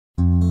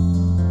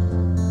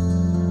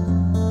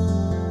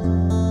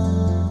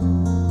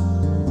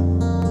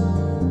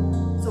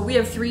We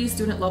have 3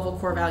 student level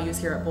core values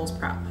here at Bulls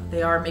Prep.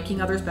 They are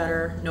making others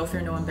better, no fear,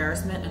 no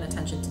embarrassment, and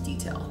attention to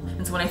detail.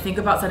 And so when I think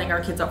about setting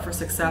our kids up for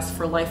success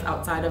for life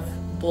outside of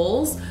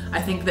Bulls, I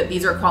think that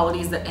these are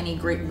qualities that any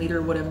great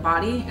leader would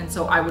embody, and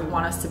so I would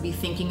want us to be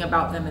thinking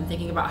about them and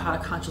thinking about how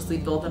to consciously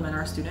build them in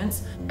our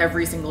students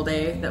every single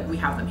day that we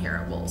have them here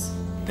at Bulls.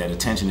 That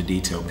attention to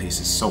detail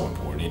piece is so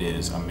important. It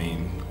is. I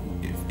mean,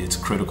 it's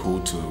critical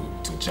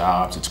to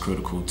jobs, it's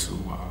critical to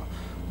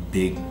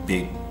big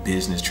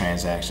business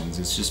transactions.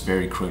 It's just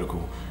very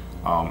critical.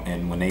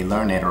 And when they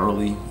learn that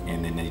early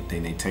and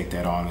then they take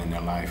that on in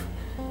their life,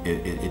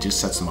 it just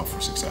sets them up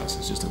for success.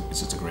 It's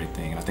just a great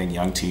thing. And I think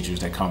young teachers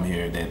that come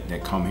here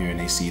and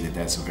they see that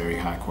that's a very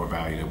high core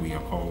value that we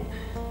uphold,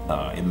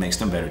 it makes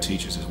them better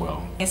teachers as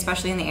well.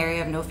 Especially in the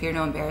area of no fear,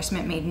 no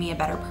embarrassment made me a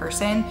better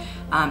person.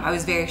 I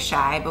was very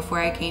shy before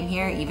I came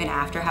here, even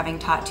after having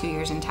taught 2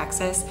 years in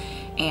Texas.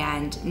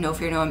 And no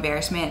fear, no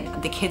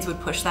embarrassment, the kids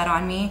would push that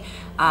on me.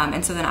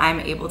 And so then I'm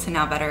able to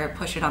now better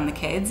push it on the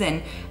kids.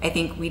 And I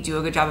think we do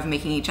a good job of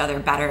making each other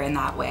better in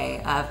that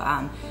way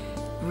of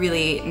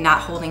really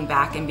not holding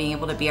back and being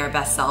able to be our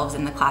best selves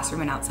in the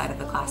classroom and outside of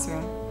the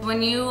classroom.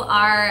 When you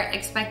are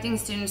expecting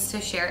students to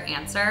share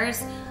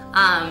answers,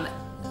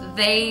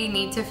 they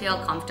need to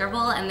feel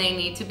comfortable and they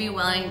need to be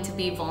willing to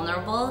be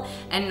vulnerable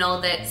and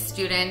know that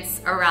students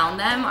around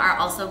them are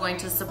also going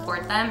to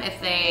support them if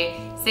they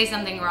say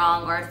something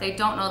wrong or if they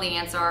don't know the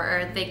answer or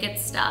if they get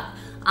stuck.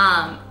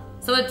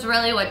 So it's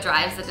really what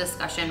drives the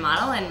discussion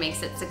model and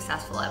makes it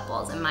successful at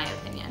Bulls, in my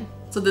opinion.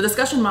 So the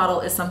discussion model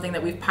is something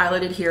that we've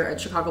piloted here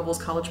at Chicago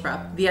Bulls College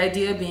Prep. The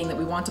idea being that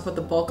we want to put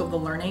the bulk of the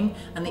learning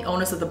and the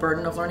onus of the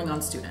burden of learning on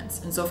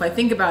students. And so if I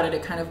think about it,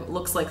 it kind of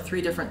looks like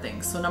 3 different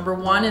things. So number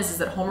 1 is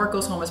that homework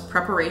goes home as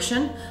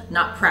preparation,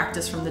 not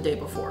practice from the day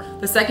before.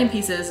 The second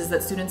piece is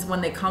that students,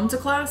 when they come to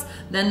class,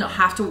 then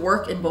have to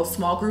work in both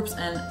small groups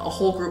and a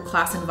whole group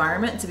class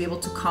environment to be able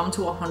to come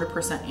to a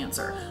 100%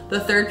 answer. The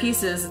third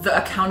piece is the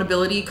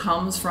accountability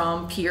comes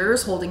from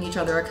peers holding each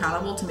other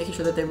accountable to making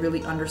sure that they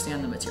really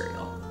understand the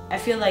material. I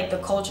feel like the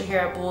culture here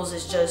at Bulls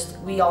is just,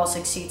 we all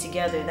succeed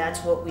together. That's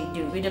what we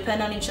do. We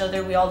depend on each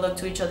other. We all look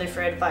to each other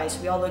for advice.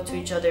 We all look to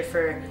each other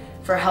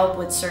for help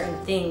with certain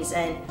things.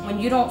 And when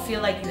you don't feel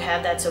like you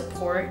have that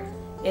support,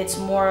 it's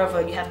more of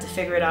a, you have to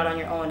figure it out on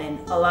your own. And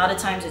a lot of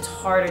times it's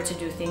harder to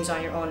do things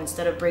on your own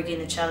instead of breaking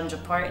the challenge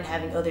apart and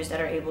having others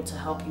that are able to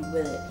help you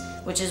with it.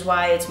 Which is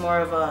why it's more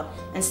of a,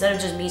 instead of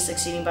just me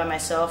succeeding by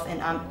myself, and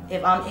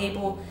if I'm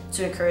able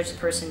to encourage the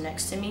person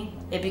next to me,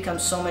 it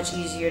becomes so much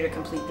easier to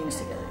complete things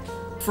together.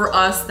 For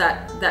us,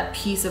 that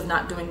piece of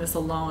not doing this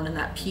alone and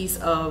that piece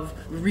of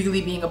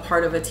really being a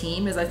part of a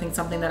team is, I think,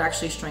 something that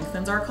actually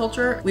strengthens our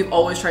culture. We've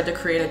always tried to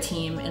create a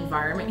team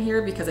environment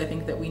here because I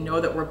think that we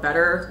know that we're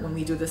better when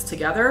we do this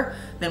together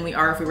than we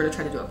are if we were to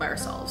try to do it by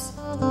ourselves.